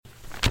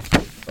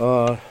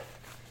Uh,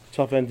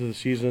 Tough end to the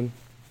season.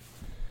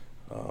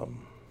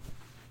 Um,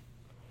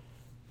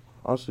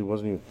 Honestly,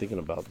 wasn't even thinking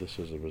about this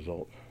as a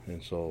result,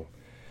 and so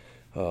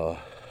uh,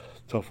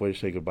 tough way to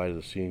say goodbye to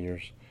the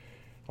seniors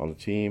on the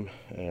team,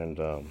 and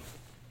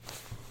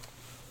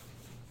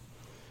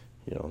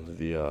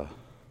the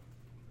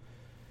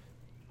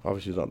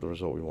obviously not the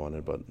result we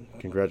wanted, but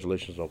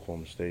congratulations to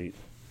Oklahoma State.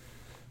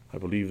 I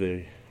believe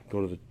they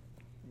go to the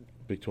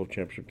Big 12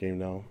 championship game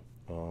now.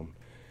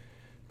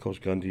 Coach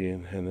Gundy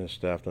and his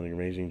staff done an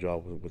amazing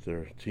job with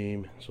their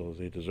team, so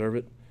they deserve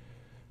it.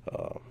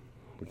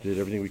 We did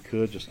everything we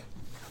could, just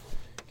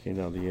came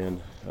down to the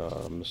end.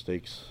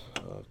 Mistakes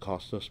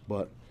cost us,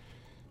 but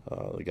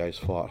the guys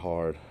fought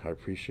hard. I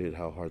appreciate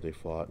how hard they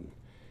fought.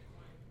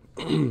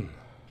 And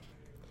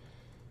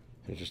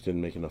they just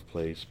didn't make enough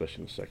plays,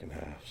 especially in the second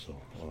half. So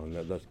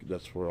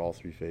that's for all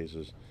three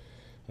phases.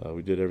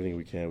 We did everything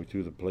we can. We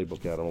threw the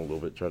playbook at them a little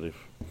bit, tried to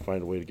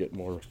find a way to get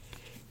more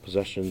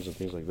possessions and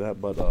things like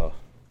that. But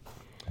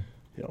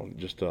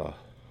just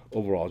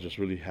overall, just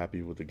really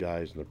happy with the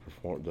guys and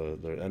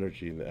their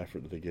energy and the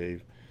effort that they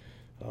gave.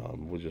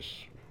 We'll just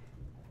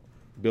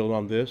build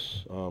on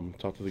this.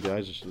 Talk to the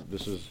guys.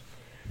 This is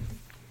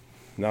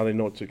now they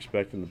know what to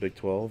expect in the Big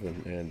 12,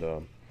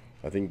 and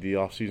I think the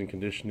off-season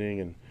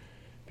conditioning, and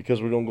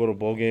because we don't go to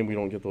bowl game, we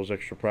don't get those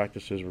extra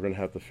practices. We're going to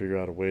have to figure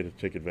out a way to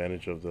take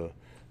advantage of the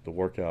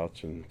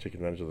workouts and take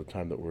advantage of the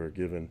time that we're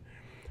given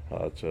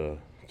to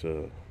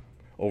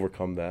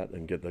overcome that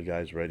and get the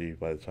guys ready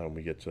by the time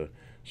we get to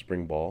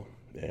spring ball,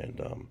 and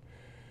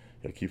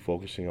keep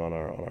focusing on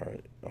our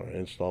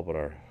install, but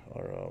our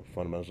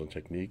fundamentals and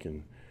technique.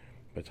 And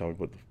by the time we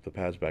put the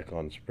pads back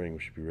on in spring, we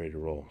should be ready to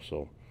roll.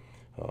 So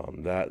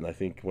that, and I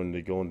think when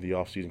they go into the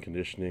off-season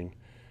conditioning,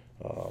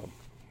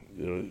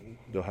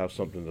 they'll have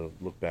something to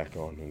look back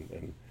on,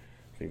 and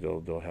I think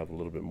they'll have a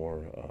little bit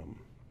more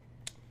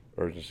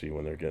urgency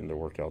when they're getting their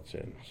workouts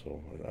in.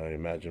 So I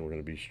imagine we're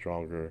going to be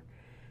stronger,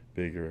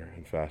 bigger,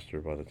 and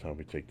faster by the time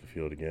we take the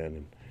field again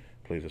and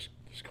play this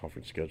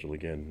conference schedule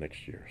again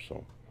next year.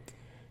 So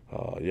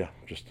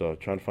just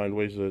trying to find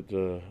ways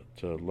to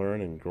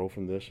learn and grow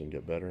from this and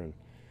get better,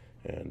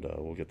 and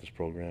we'll get this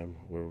program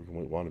where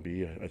we want to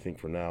be. I think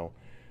for now,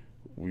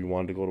 we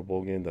wanted to go to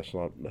bowl game. That's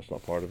not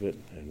part of it,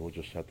 and we'll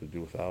just have to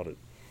do without it.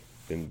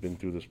 Been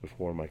through this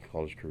before in my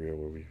college career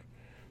where we've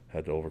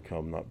had to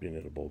overcome not being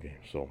in a bowl game.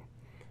 So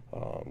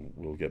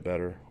we'll get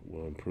better.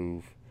 We'll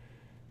improve.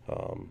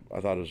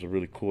 I thought it was a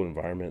really cool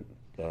environment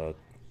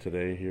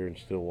today here in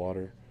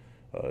Stillwater.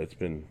 It's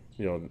been,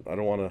 I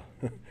don't want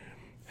to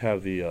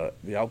have the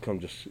outcome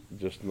just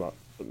not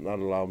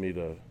allow me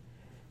to,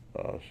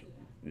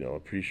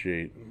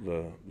 appreciate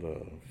the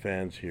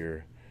fans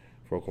here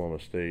for Oklahoma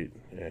State,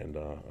 and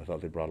I thought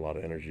they brought a lot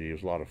of energy. It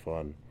was a lot of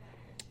fun.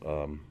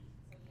 I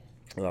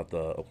thought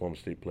the Oklahoma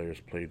State players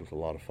played with a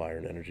lot of fire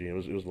and energy. It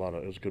was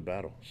a good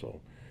battle. So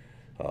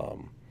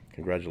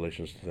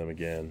congratulations to them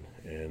again,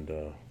 and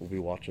we'll be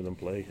watching them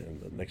play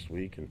next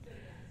week, and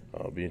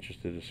I'll be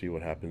interested to see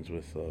what happens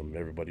with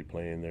everybody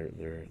playing their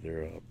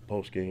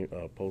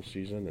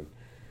postseason,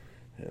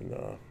 and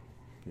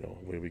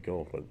away we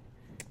go. But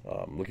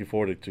looking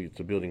forward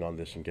to building on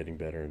this and getting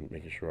better and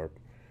making sure our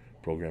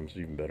program is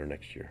even better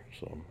next year.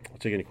 So I'll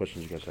take any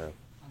questions you guys have.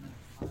 On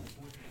the 4th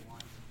and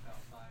 1,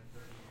 about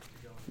 5:30 to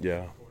go in the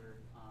Yeah. fourth quarter,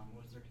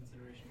 was there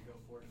consideration to go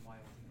for it, and why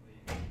ultimately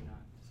did you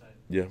not decide?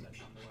 Yeah. Decide on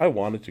the I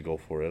wanted to go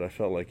for it. I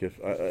felt like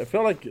I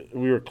felt like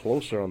we were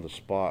closer on the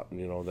spot,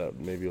 that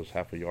maybe it was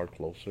half a yard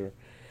closer.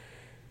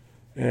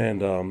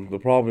 And the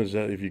problem is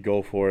that if you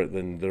go for it,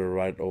 then they're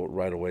right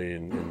away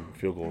in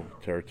field goal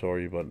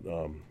territory. But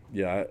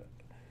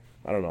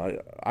I don't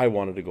know. I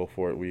wanted to go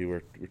for it. We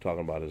were talking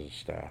about it as a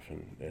staff,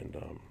 and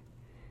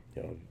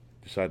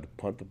decided to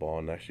punt the ball,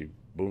 and actually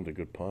boomed a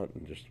good punt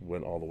and just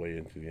went all the way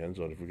into the end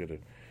zone. If we're going to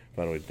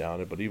find a way down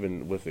it, but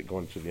even with it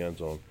going to the end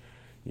zone,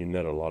 you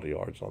net a lot of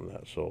yards on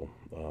that. So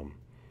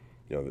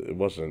it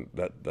wasn't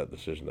that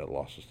decision that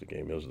lost us the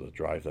game. It was the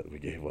drive that we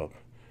gave up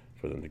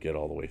for them to get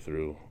all the way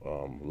through.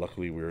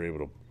 Luckily, we were able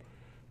to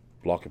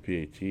block a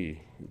PAT to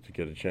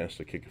get a chance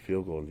to kick a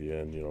field goal in the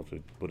end,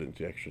 to put it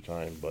into extra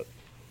time. But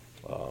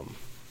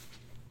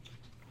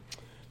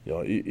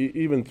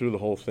even through the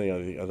whole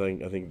thing, I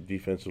think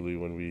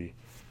defensively,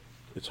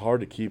 it's hard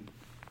to keep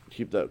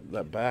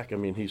that back. I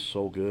mean, he's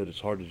so good.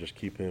 It's hard to just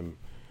keep him.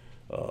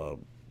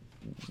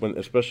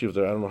 Especially if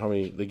I don't know how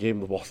many, they gave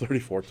him the ball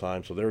 34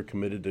 times, so they were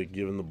committed to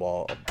giving the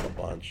ball a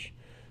bunch,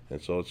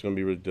 and so it's going to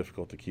be really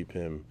difficult to keep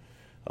him,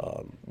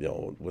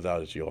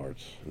 without his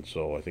yards. And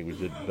so I think we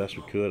did the best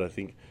we could. I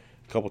think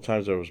a couple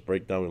times there was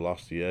breakdown, we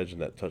lost the edge, and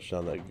that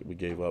touchdown that we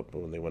gave up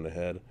when they went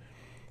ahead.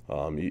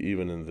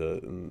 Even in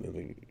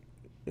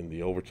the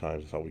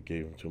overtimes, I thought we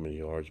gave him too many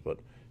yards, but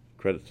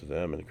credit to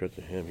them and credit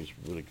to him. He's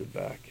a really good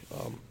back.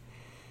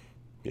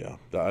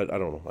 I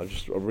don't know. I'm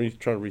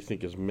trying to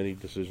rethink as many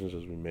decisions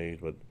as we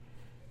made, but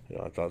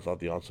I thought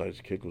the onside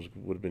kick would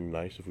have been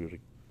nice if we would have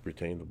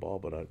retained the ball,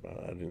 but I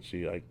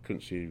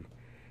couldn't see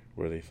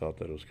where they thought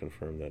that it was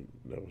confirmed that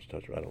that was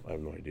touch. I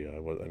have no idea. I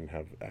didn't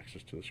have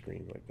access to the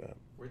screen like that.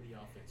 Where'd the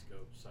offense go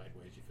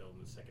sideways, you felt,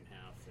 in the second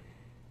half,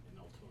 and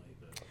ultimately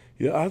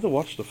the... Yeah, I have to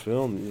watch the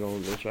film.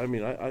 I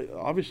mean, I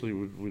obviously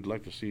we'd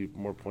like to see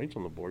more points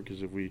on the board,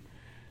 because if we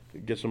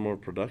get some more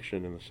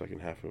production in the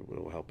second half, it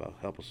will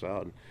help us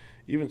out, and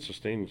even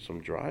sustain some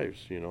drives.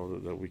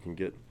 That we can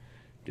get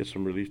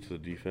some relief to the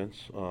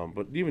defense.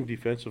 But even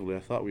defensively,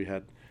 I thought we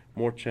had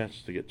more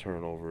chances to get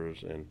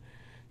turnovers, and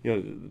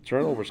the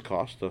turnovers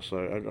cost us.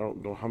 I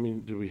don't know how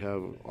many do we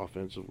have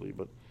offensively,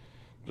 but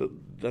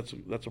that's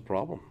a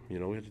problem. We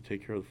have to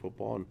take care of the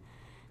football, and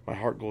my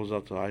heart goes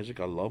out to Isaac.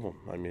 I love him.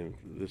 I mean,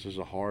 this is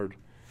a hard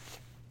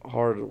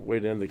way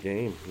to end the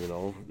game.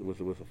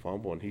 With a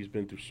fumble, and he's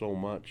been through so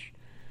much,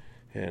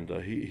 and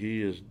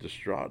he is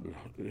distraught,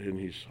 and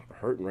he's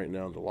hurting right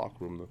now in the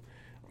locker room.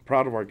 I'm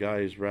proud of our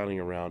guys rallying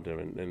around him,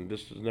 and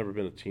this has never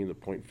been a team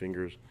that point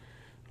fingers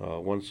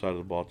one side of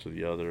the ball to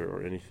the other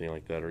or anything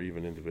like that, or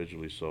even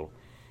individually. So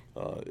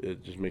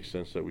it just makes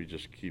sense that we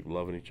just keep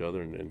loving each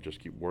other and just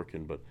keep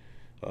working. But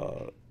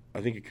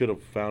I think it could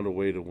have found a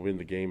way to win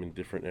the game in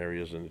different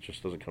areas, and it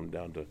just doesn't come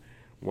down to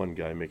one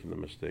guy making the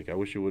mistake. I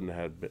wish it wouldn't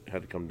have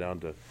had to come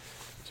down to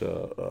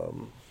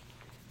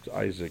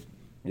Isaac,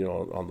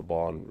 on the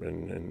ball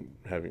and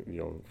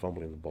having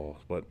fumbling the ball.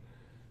 But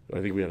I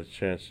think we had a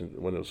chance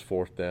when it was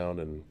 4th down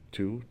and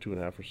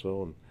 2.5 or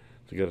so, and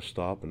to get a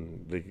stop,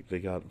 and they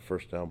got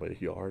first down by a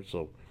yard.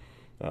 So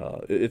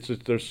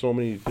there's so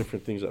many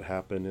different things that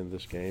happen in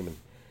this game,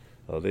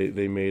 and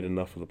they made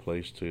enough of the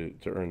plays to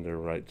earn their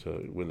right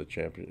to win the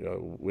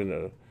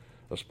win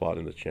a spot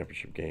in the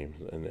championship game,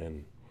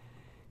 and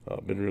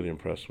been really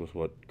impressed with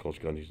what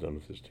Coach Gundy's done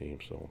with his team.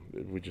 So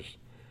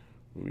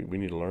we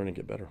need to learn and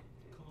get better.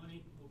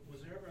 Kalani,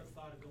 was there ever a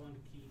thought of going to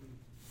Keaton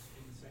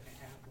in the second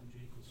half when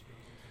Jake was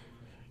struggling?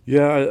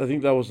 Yeah, I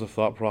think that was the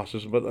thought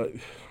process, but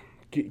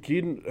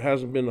Keaton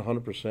hasn't been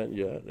 100%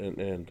 yet,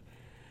 and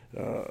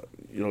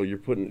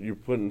you're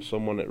putting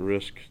someone at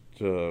risk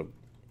to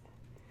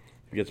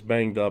he gets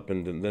banged up,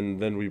 and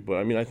then we. But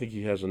I mean, I think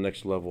he has a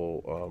next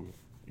level.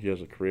 He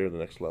has a career at the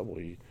next level.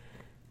 He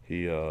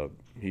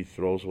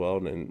throws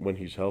well, and when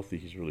he's healthy,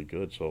 he's really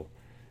good. So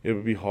it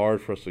would be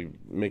hard for us to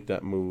make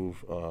that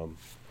move,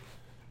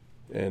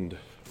 and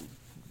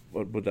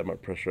put that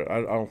much pressure.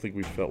 I don't think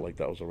we felt like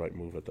that was the right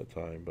move at that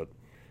time, but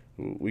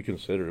we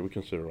consider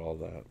all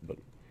that. But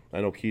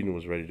I know Keaton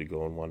was ready to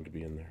go and wanted to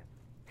be in there.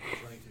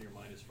 What's running through your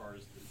mind as far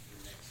as the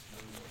next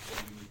move? What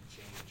do you need to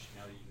change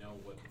now that you know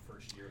what the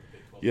first year of the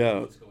Big 12 Yeah.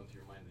 is? What's going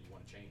through your mind that you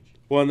want to change?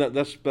 Well, and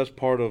that's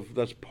part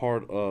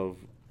of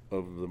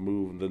the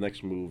move. The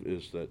next move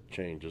is that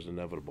change is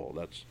inevitable.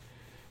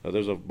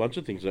 There's a bunch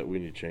of things that we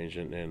need to change,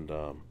 and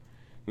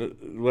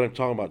when I'm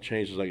talking about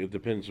change, is like it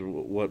depends on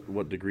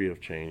what degree of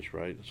change,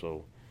 right?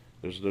 So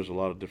there's a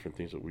lot of different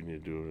things that we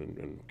need to do,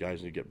 and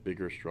guys need to get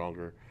bigger,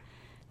 stronger.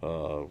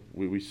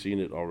 We've seen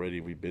it already.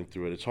 We've been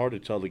through it. It's hard to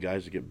tell the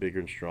guys to get bigger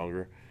and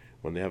stronger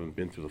when they haven't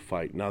been through the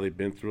fight. Now they've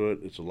been through it.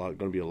 It's going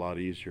to be a lot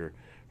easier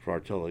for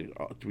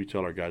we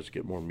tell our guys to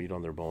get more meat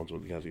on their bones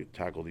when the guys get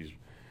tackle these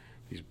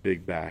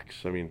big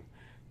backs. I mean,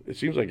 it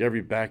seems like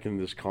every back in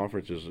this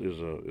conference is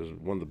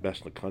one of the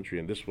best in the country,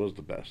 and this was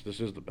the best. This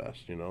is the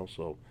best,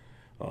 So,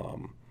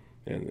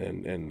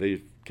 and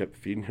they kept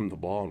feeding him the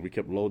ball, and we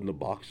kept loading the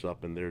box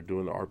up, and they're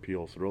doing the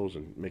RPO throws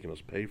and making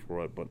us pay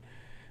for it. But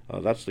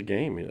that's the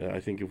game. I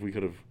think if we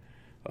could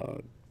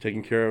have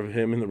taken care of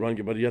him in the run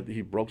game, but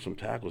he broke some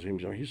tackles.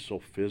 He's so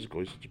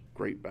physical. He's such a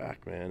great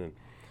back, man, and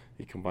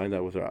he combined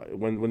that with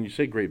when you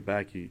say great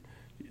back,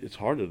 it's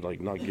hard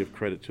to not give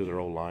credit to their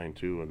old line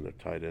too and their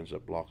tight ends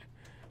that block.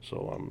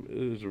 So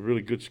it was a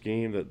really good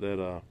scheme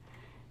that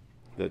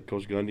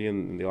Coach Gundy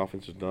and the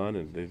offense has done,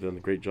 and they've done a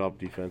great job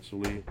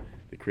defensively.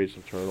 They create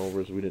some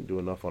turnovers. We didn't do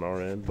enough on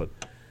our end, but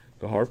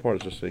the hard part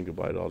is just saying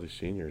goodbye to all these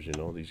seniors.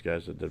 These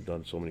guys that have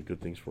done so many good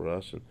things for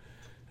us,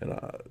 and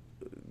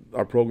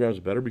our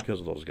program's better because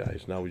of those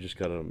guys. Now we just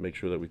got to make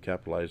sure that we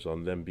capitalize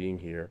on them being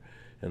here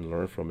and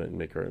learn from it and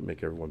make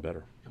everyone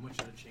better. How much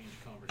of the change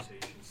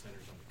conversation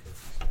centers on the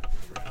coaching staff?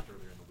 You were asked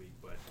earlier in the week,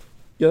 but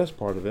Yeah, that's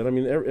part of it. I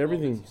mean,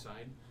 everything. offensive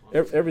side,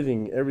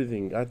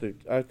 Everything. I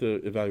have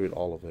to evaluate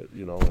all of it,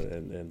 and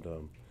I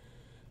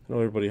know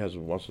everybody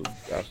wants to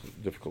ask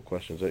difficult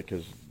questions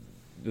because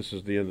this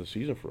is the end of the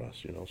season for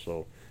us,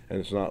 So, and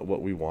it's not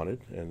what we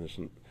wanted, and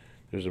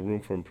there's a room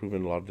for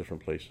improvement in a lot of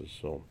different places.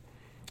 So,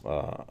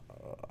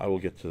 I will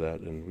get to that,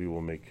 and we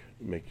will make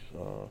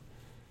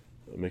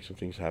some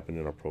things happen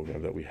in our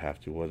program that we have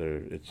to,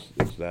 whether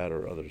it's that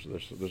or others.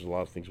 There's a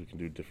lot of things we can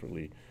do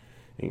differently,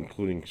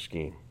 including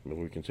scheme.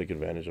 We can take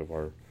advantage of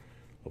our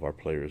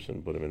players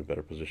and put them in a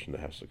better position to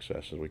have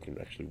success, and we can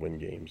actually win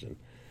games and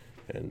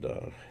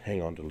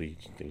hang on to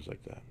leads and things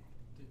like that.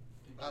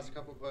 Last a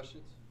couple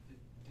questions.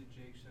 Did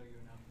Jake show you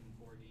enough in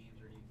 4 games,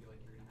 or do you feel like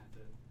you're going to have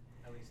to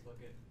at least look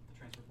at the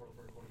transfer portal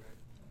for a quarterback?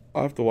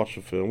 I have to watch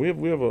the film.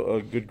 We have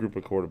a good group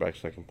of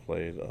quarterbacks that can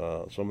play.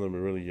 Some of them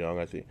are really young.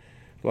 I think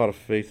a lot of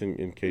faith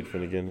in Cade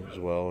Finnegan as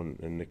well,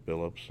 and Nick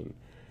Billups, and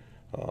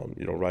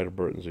Ryder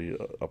Burton's a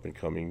up and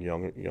coming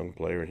young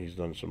player, and he's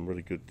done some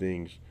really good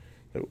things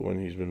when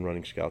he's been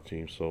running scout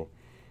teams. So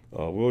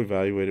we'll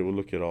evaluate it. We'll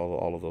look at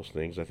all of those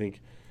things. I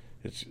think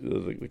it's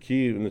the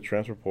key in the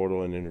transfer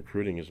portal and in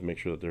recruiting is to make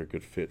sure that they're a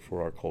good fit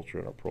for our culture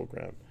and our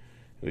program.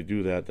 If they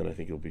do that, then I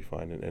think it'll be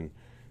fine. And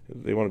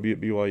if they want to be at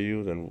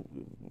BYU, then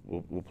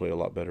we'll play a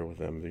lot better with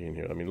them being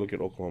here. I mean, look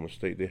at Oklahoma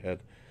State. They had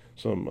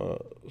some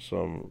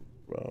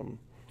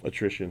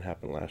attrition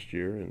happen last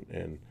year,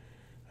 and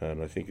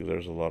I think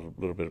there's a little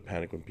bit of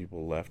panic when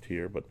people left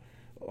here. But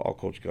all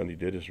Coach Gundy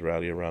did is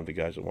rally around the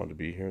guys that wanted to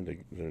be here,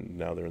 and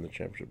now they're in the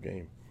championship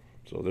game.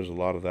 So there's a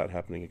lot of that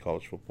happening in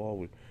college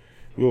football.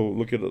 We'll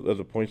look at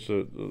the points,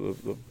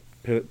 the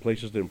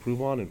places to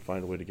improve on, and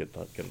find a way to get it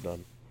done.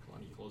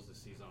 Kalani, you closed the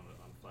season on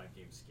a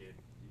 5-game skid.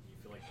 Do you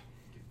feel like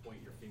you could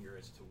point your finger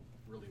as to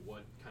really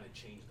what kind of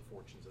changed the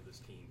fortunes of this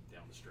team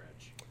down the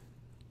stretch?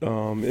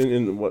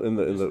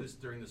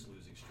 During this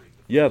losing streak.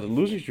 Yeah, the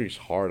losing streak's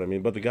hard. I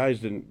mean, but the guys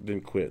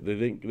didn't quit. They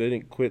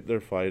didn't quit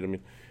their fight. I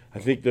mean, I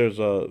think there's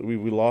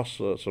we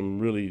lost some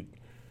really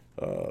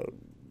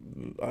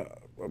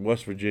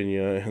West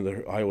Virginia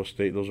and Iowa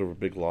State. Those were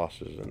big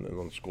losses and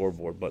on the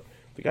scoreboard. But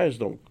the guys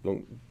don't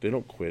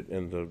quit,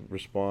 and to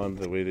respond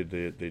the way they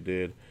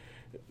did,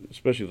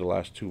 especially the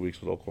last 2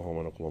 weeks with Oklahoma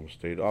and Oklahoma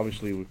State.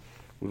 Obviously, we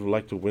would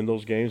like to win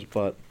those games,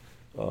 but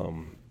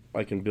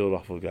I can build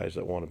off of guys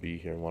that want to be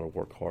here and want to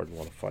work hard and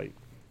want to fight.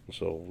 And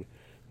so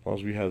as long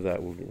as we have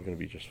that, we're going to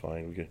be just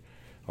fine.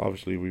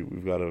 Obviously,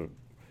 we've got to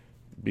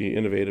be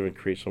innovative and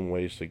create some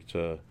ways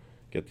to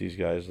get these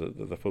guys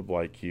the football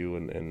IQ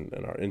and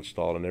our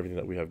install and everything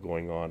that we have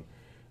going on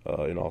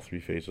in all three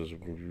phases. We're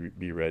going to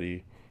be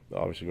ready.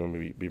 Obviously, we're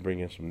going to be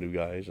bringing in some new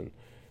guys and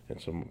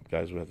some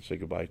guys we have to say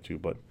goodbye to.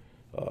 But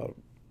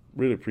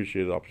really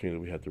appreciate the opportunity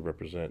that we had to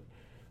represent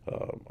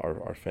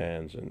our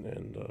fans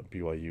and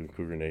BYU and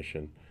Cougar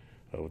Nation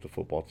with the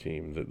football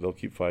team. They'll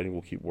keep fighting,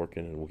 we'll keep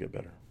working, and we'll get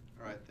better.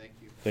 All right, thank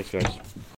you. Thanks, guys.